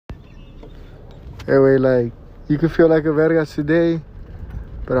Anyway, like, you can feel like a vergas today,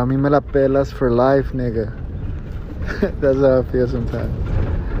 but a mí me la pelas for life, nigga. That's how I feel sometimes.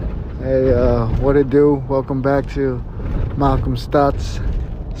 Hey, what it do? Welcome back to Malcolm Stotts,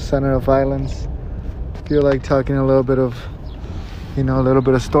 Center of Islands. Feel like talking a little bit of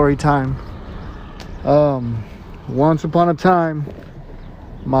story time. Once upon a time,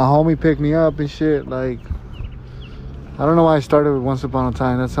 my homie picked me up and shit. Like, I don't know why I started with Once Upon a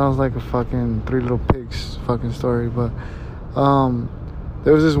Time. That sounds like a fucking Three Little Pigs fucking story. But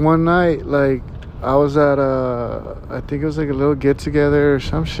there was this one night, like, I was at I think it was like a little get together or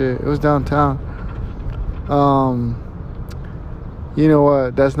some shit. It was downtown. You know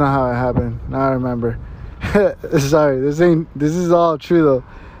what? That's not how it happened. Now I remember. Sorry, this is all true though.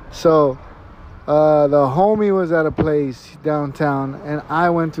 So the homie was at a place downtown and I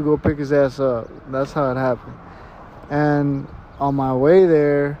went to go pick his ass up. That's how it happened. And on my way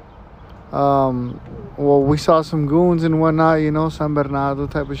there, we saw some goons and whatnot, San Bernardo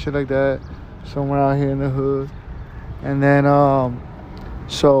type of shit like that, somewhere out here in the hood. And then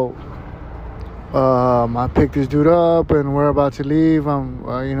I picked this dude up and we're about to leave. I'm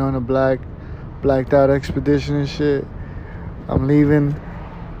in a blacked out expedition and shit. I'm leaving,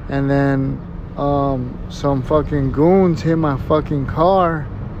 and then some fucking goons hit my fucking car,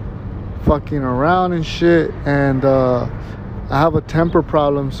 fucking around and shit. And I have a temper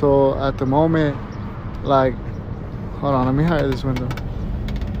problem, so at the moment, like, hold on, let me hide this window.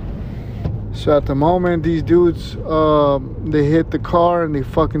 So at the moment, these dudes, they hit the car and they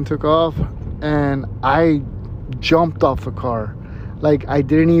fucking took off, and I jumped off the car. Like, I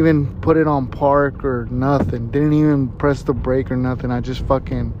didn't even put it on park or nothing. Didn't even press the brake or nothing. I just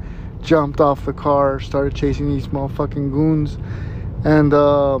fucking jumped off the car, started chasing these motherfucking goons. And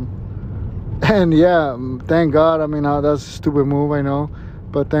yeah, thank God. I mean, that's a stupid move, I know.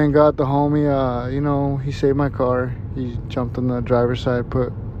 But thank God the homie, he saved my car. He jumped on the driver's side,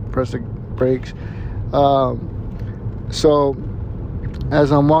 pressed the brakes. So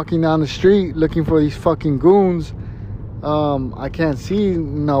as I'm walking down the street looking for these fucking goons, I can't see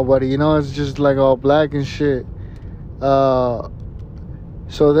nobody, it's just like all black and shit. So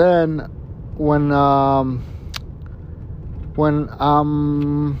then when I'm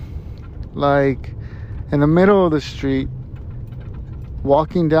like in the middle of the street,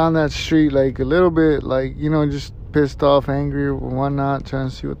 walking down that street, like a little bit, like, just pissed off, angry or whatnot, trying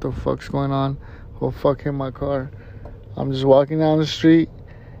to see what the fuck's going on. Who fuck hit my car? I'm just walking down the street,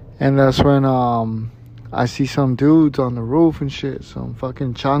 and that's when I see some dudes on the roof and shit, some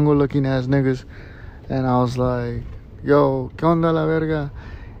fucking chango looking ass niggas. And I was like, yo, ¿qué onda la verga?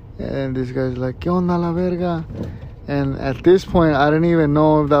 And this guy's like, ¿qué onda la verga? And at this point, I didn't even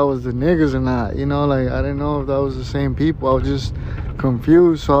know if that was the niggas or not, like, I didn't know if that was the same people. I was just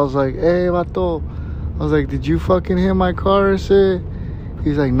confused. So I was like, hey, vato. I was like, did you fucking hit my car or shit?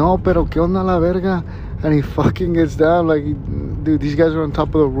 He's like, no, pero ¿qué onda la verga? And he fucking gets down, like, dude, these guys are on top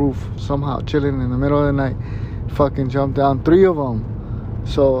of the roof somehow, chilling in the middle of the night. Fucking jumped down, 3 of them.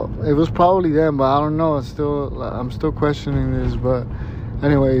 So it was probably them, but I don't know. I'm still questioning this. But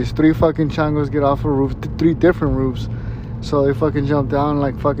anyways, 3 fucking changos get off a roof, 3 different roofs. So they fucking jump down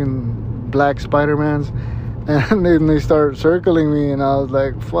like fucking black Spider-Mans, and then they start circling me, and I was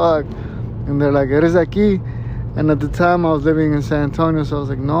like, fuck. And they're like, ¿eres de aquí? And at the time, I was living in San Antonio, so I was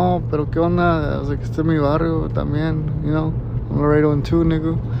like, no, pero ¿qué onda? I was like, este es mi barrio también, I'm Laredo and 2,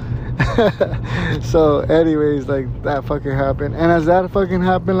 nigga. So, anyways, like, that fucking happened. And as that fucking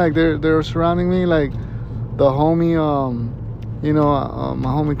happened, like, they were surrounding me, like, the homie, my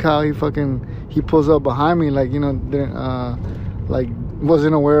homie Kyle, he pulls up behind me, like, didn't, like,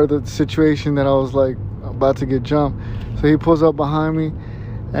 wasn't aware of the situation that I was, like, about to get jumped. So he pulls up behind me.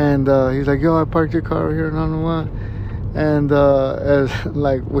 And he's like, yo, I parked your car over here and I don't know what. And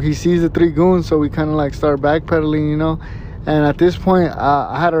he sees the 3 goons, so we kind of like start backpedaling, And at this point,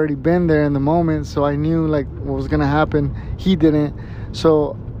 I had already been there in the moment, so I knew like what was gonna happen. He didn't,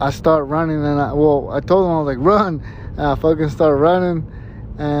 so I start running, and I told him, I was like, run. And I fucking start running,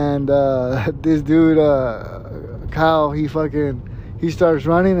 and this dude, Kyle, he starts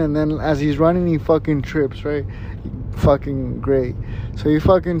running, and then as he's running, he fucking trips, right? Fucking great. So he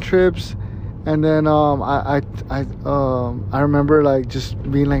fucking trips, and then I remember like just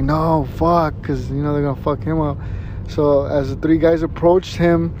being like, no, fuck, because they're gonna fuck him up. So as the 3 guys approached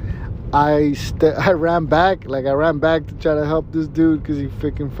him, I ran back to try to help this dude because he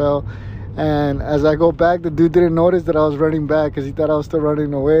freaking fell. And as I go back, the dude didn't notice that I was running back because he thought I was still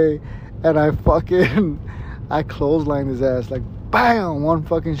running away. And I clotheslined his ass, like, bam, 1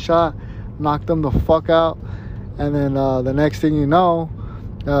 fucking shot, knocked him the fuck out. And then the next thing you know,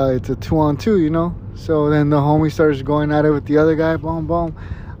 it's a 2-on-2, you know. So then the homie starts going at it with the other guy, boom, boom.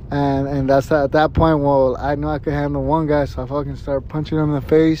 And that's at that point, well, I know I could handle one guy, so I fucking start punching him in the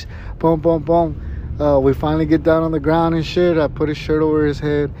face, boom, boom, boom. We finally get down on the ground and shit. I put his shirt over his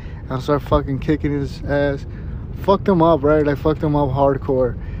head, and I start fucking kicking his ass. Fucked him up, right? I fucked him up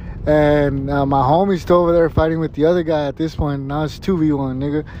hardcore. And my homie's still over there fighting with the other guy at this point. Now it's 2v1,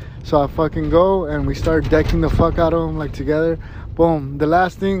 nigga. So I fucking go, and we start decking the fuck out of him, like, together. Boom. The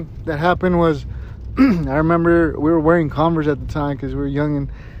last thing that happened was, I remember we were wearing Converse at the time because we were young,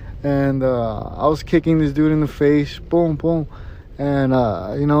 and I was kicking this dude in the face. Boom, boom. And,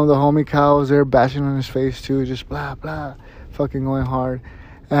 you know, the homie Kyle was there bashing on his face, too. Just blah, blah. Fucking going hard.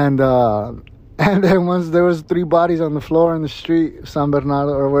 And then once there was 3 bodies on the floor in the street, San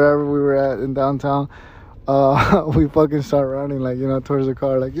Bernardo or wherever we were at in downtown, we fucking start running, like, you know, towards the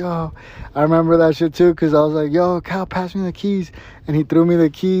car. Like, yo, I remember that shit, too, because I was like, yo, Kyle, pass me the keys. And he threw me the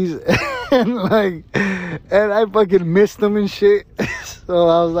keys. And I fucking missed them and shit. So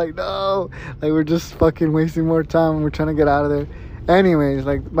I was like, no, like, we're just fucking wasting more time and we're trying to get out of there. Anyways,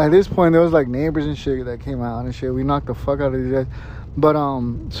 like, by this point, there was, like, neighbors and shit that came out and shit. We knocked the fuck out of these guys. But,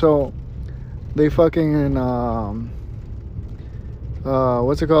 so they fucking,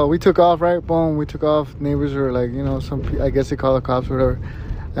 what's it called? We took off, right? Boom, we took off. Neighbors were like, you know, I guess they call the cops or whatever.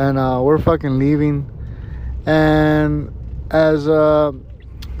 And, we're fucking leaving. And as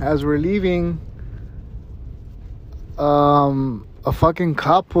we're leaving, a fucking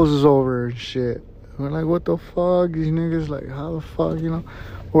cop pulls us over and shit. We're like, what the fuck? These niggas, like, how the fuck, you know?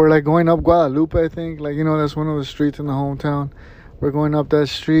 We're like going up Guadalupe, I think. Like, you know, that's one of the streets in the hometown. We're going up that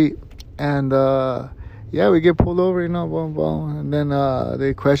street. And, yeah, we get pulled over, you know, boom, boom. And then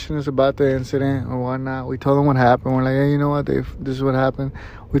they question us about the incident or whatnot. We told them what happened. We're like, hey, you know what? This is what happened.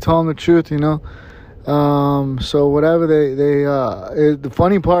 We told them the truth, you know. So whatever the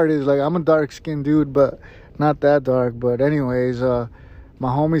funny part is, like, I'm a dark-skinned dude, but not that dark. But anyways, my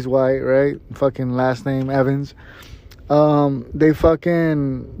homie's white, right? Fucking last name Evans. They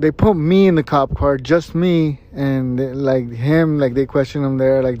put me in the cop car, just me, and they questioned him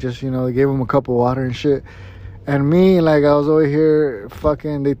there, like, just, you know, they gave him a cup of water and shit. And me, like, I was over here,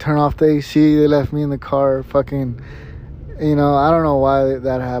 fucking, they turned off the AC, they left me in the car, fucking, you know, I don't know why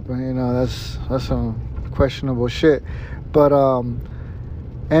that happened, you know, that's some questionable shit. But,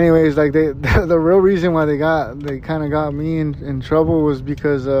 anyways, like, the real reason why they kind of got me in trouble was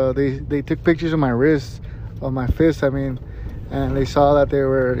because, they took pictures of my wrists, of my fist, I mean, and they saw that they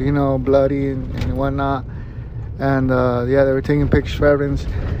were, you know, bloody and whatnot. And, yeah, they were taking pictures for evidence.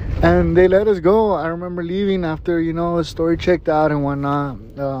 And they let us go. I remember leaving after, you know, the story checked out and whatnot.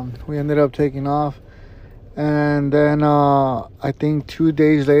 We ended up taking off. And then, I think 2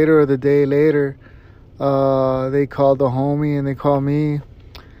 days later or the day later, they called the homie and they called me.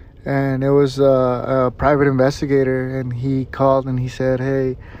 And it was a private investigator. And he called and he said,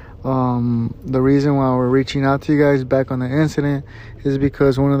 hey, the reason why we're reaching out to you guys back on the incident is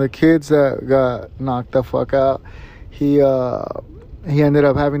because one of the kids that got knocked the fuck out, he ended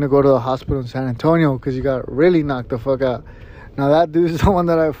up having to go to the hospital in San Antonio because he got really knocked the fuck out. Now that dude's the one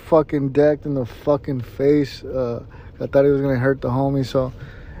that I fucking decked in the fucking face. I thought he was gonna hurt the homie. So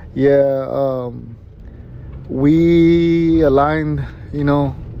yeah, we aligned, you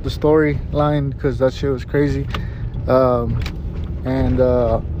know, the storyline because that shit was crazy.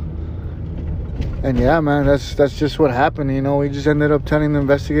 And yeah, man, that's just what happened, you know. We just ended up telling the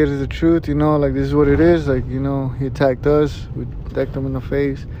investigators the truth, you know, like, this is what it is. Like, you know, he attacked us, we decked him in the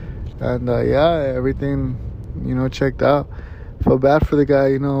face, and yeah, everything, you know, checked out. Felt bad for the guy,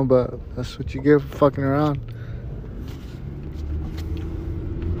 you know, but that's what you get for fucking around.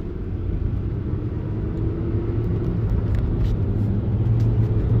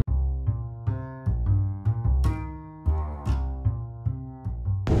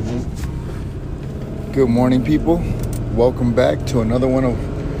 Good morning, people. Welcome back to another one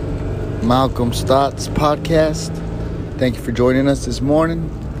of Malcolm's Thoughts podcast. Thank you for joining us this morning.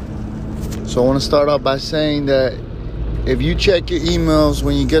 So I want to start off by saying that if you check your emails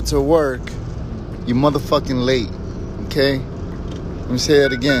when you get to work, you're motherfucking late. Okay? Let me say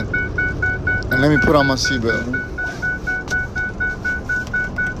that again. And let me put on my seatbelt.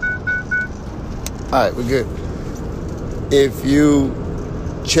 Alright, we're good. If you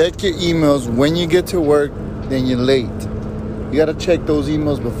check your emails when you get to work, then you're late. You got to check those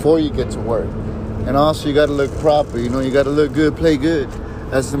emails before you get to work. And also, you got to look proper. You know, you got to look good, play good.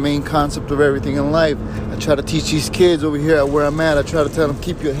 That's the main concept of everything in life. I try to teach these kids over here at where I'm at. I try to tell them,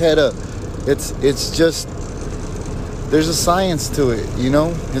 keep your head up. It's just, there's a science to it, you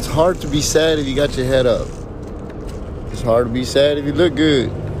know? It's hard to be sad if you got your head up. It's hard to be sad if you look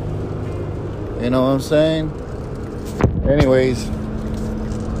good. You know what I'm saying? Anyways,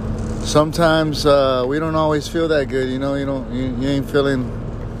 sometimes we don't always feel that good. You know, you ain't feeling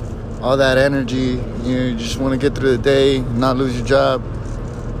all that energy. You just want to get through the day, not lose your job.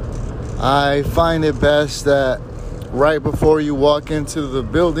 I find it best that right before you walk into the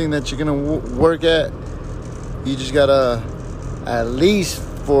building that you're gonna work at, you just gotta, at least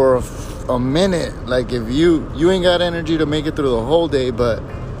for a minute, like if you ain't got energy to make it through the whole day, but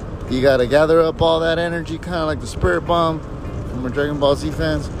you gotta gather up all that energy, kind of like the Spirit Bomb from our Dragon Ball Z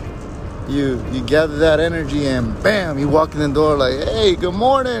fans. You gather that energy and bam, you walk in the door like, hey, good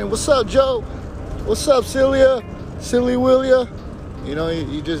morning, what's up, Joe? What's up, Celia? Silly Willia? You know,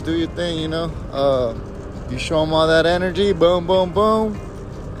 you just do your thing, you know. You show them all that energy, boom, boom, boom,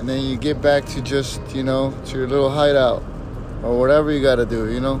 and then you get back to just, you know, to your little hideout or whatever you gotta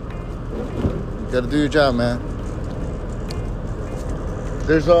do, you know. You gotta do your job, man.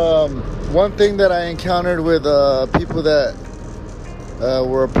 There's one thing that I encountered with people that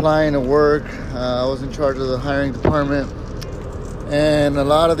were applying to work. I was in charge of the hiring department, and a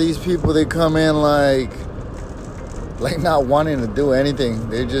lot of these people, they come in like not wanting to do anything.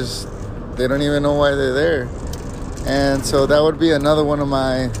 They don't even know why they're there. And so that would be another one of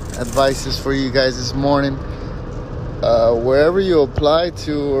my advices for you guys this morning. Wherever you apply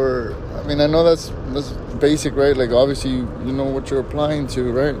to, or I mean, I know that's basic, right? Like obviously you know what you're applying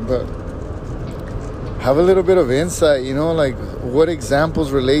to, right? But have a little bit of insight, you know, like what examples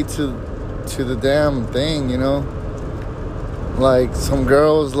relate to the damn thing, you know. Like some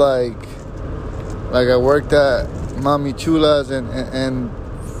girls, like I worked at Mami Chulas, and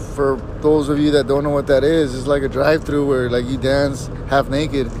for those of you that don't know what that is, it's like a drive-through where like you dance half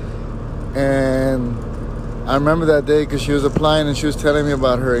naked. And I remember that day because she was applying and she was telling me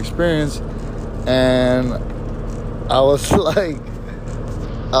about her experience, and I was like,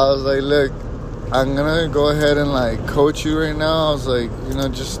 look, I'm gonna go ahead and like coach you right now. I was like, you know,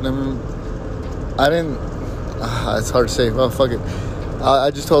 just let me. I didn't. It's hard to say. Well, fuck it.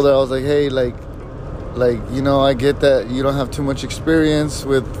 I just told her, I was like, hey, like, you know, I get that you don't have too much experience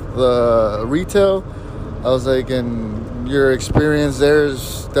with retail. I was like, and your experience there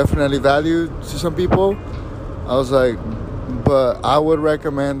is definitely valued to some people. I was like, but I would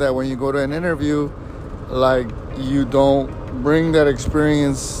recommend that when you go to an interview, like, you don't bring that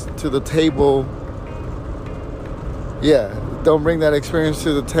experience to the table. Yeah, don't bring that experience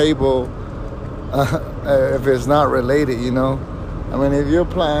to the table if it's not related, you know. I mean, if you're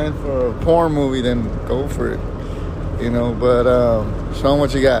applying for a porn movie, then go for it, you know. But show them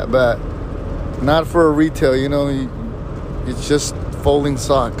what you got. But not for a retail, you know. It's just folding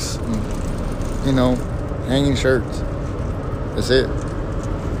socks, and, you know, hanging shirts. That's it.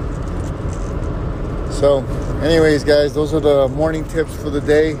 So, anyways, guys, those are the morning tips for the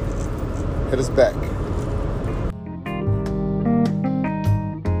day. Hit us back.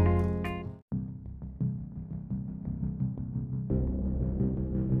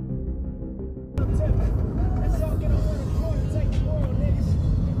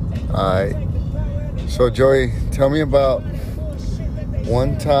 Alright, so Joey, tell me about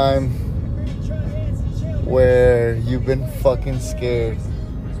one time where you've been fucking scared,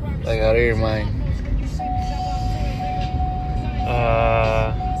 like out of your mind.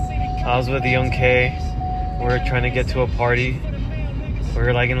 I was with Young K. We were trying to get to a party. We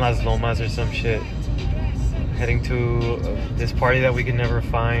were like in Las Lomas or some shit, heading to this party that we could never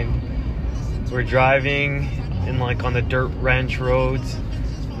find. We're driving in like on the dirt ranch roads.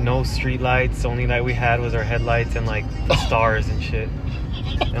 No street lights. The only light we had was our headlights and like the stars and shit.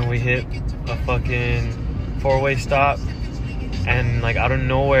 And we hit a fucking four-way stop, and like out of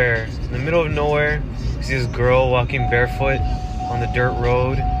nowhere, in the middle of nowhere, we see this girl walking barefoot on the dirt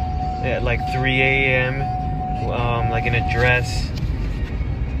road at like 3 a.m. Like in a dress,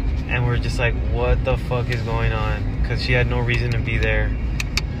 and we're just like, what the fuck is going on? Because she had no reason to be there.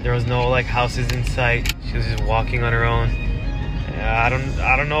 There was no like houses in sight. She was just walking on her own. I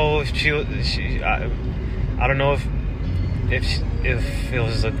don't know if I don't know if it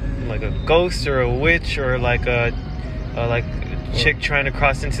was like a ghost or a witch or like a chick trying to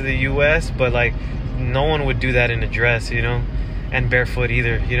cross into the U.S., but like no one would do that in a dress, you know, and barefoot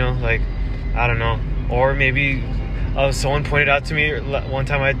either, you know, like I don't know. Or maybe someone pointed out to me one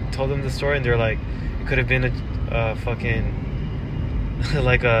time, I told them the story, and they're like, it could have been a fucking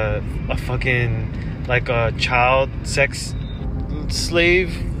like a fucking like a child sex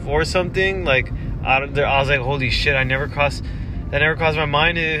slave or something. Like I was like, holy shit, that never crossed my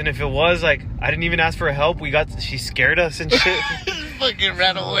mind. And if it was, like, I didn't even ask for help. She scared us and shit. Fucking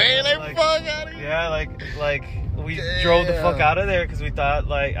ran away, like fuck out of here. Yeah, we drove the fuck out of there because we thought,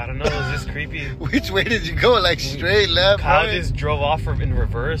 like, I don't know, it was just creepy. Which way did you go? Like straight, left, Kyle right? just drove off in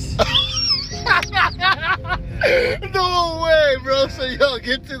reverse. No way, bro. So y'all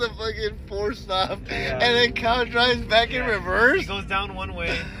get to the fucking 4-stop, and then Kyle drives back in reverse? He goes down one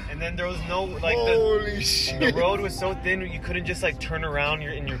way, and then there was no, like, holy shit. The road was so thin, you couldn't just, like, turn around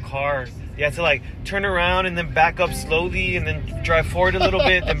in your car. You had to, like, turn around and then back up slowly and then drive forward a little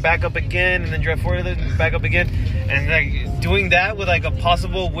bit, then back up again, and then drive forward and back up again. And, like, doing that with, like, a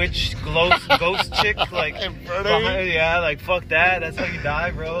possible witch ghost chick, like, in front of you? Yeah, like, fuck that. That's how you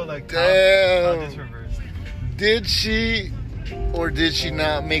die, bro. Like, damn. Kyle just reversed. Did she or did she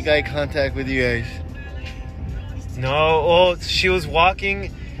not make eye contact with you guys? No, well, she was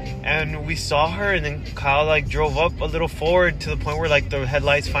walking and we saw her, and then Kyle, like, drove up a little forward to the point where, like, the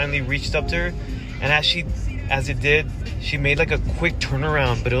headlights finally reached up to her. And as it did, she made, like, a quick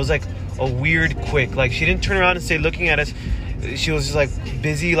turnaround, but it was, like, a weird quick. Like, she didn't turn around and stay looking at us. She was just, like,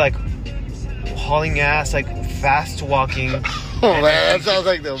 busy, like, hauling ass, like, fast walking. Oh, man, that sounds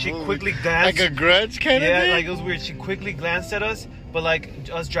like the She movie. quickly glanced. Like a grudge kind of thing? Yeah, like, it was weird. She quickly glanced at us, but, like,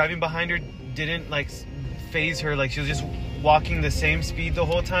 us driving behind her didn't, like, phase her. Like, she was just walking the same speed the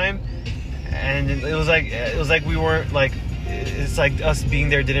whole time, and it was like we weren't, like, it's like us being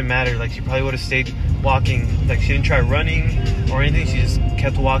there didn't matter. Like, she probably would have stayed walking. Like, she didn't try running or anything. She just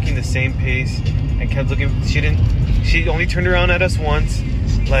kept walking the same pace and kept looking. She only turned around at us once.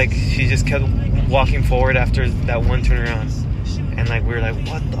 Like, she just kept walking forward after that one turnaround, and, like, we were like,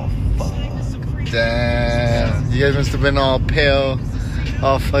 what the fuck? Damn, you guys must have been all pale,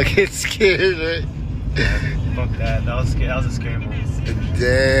 all fucking scared, right? Fuck that. That was a scary moment.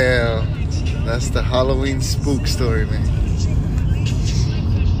 Damn. That's the Halloween spook story, man.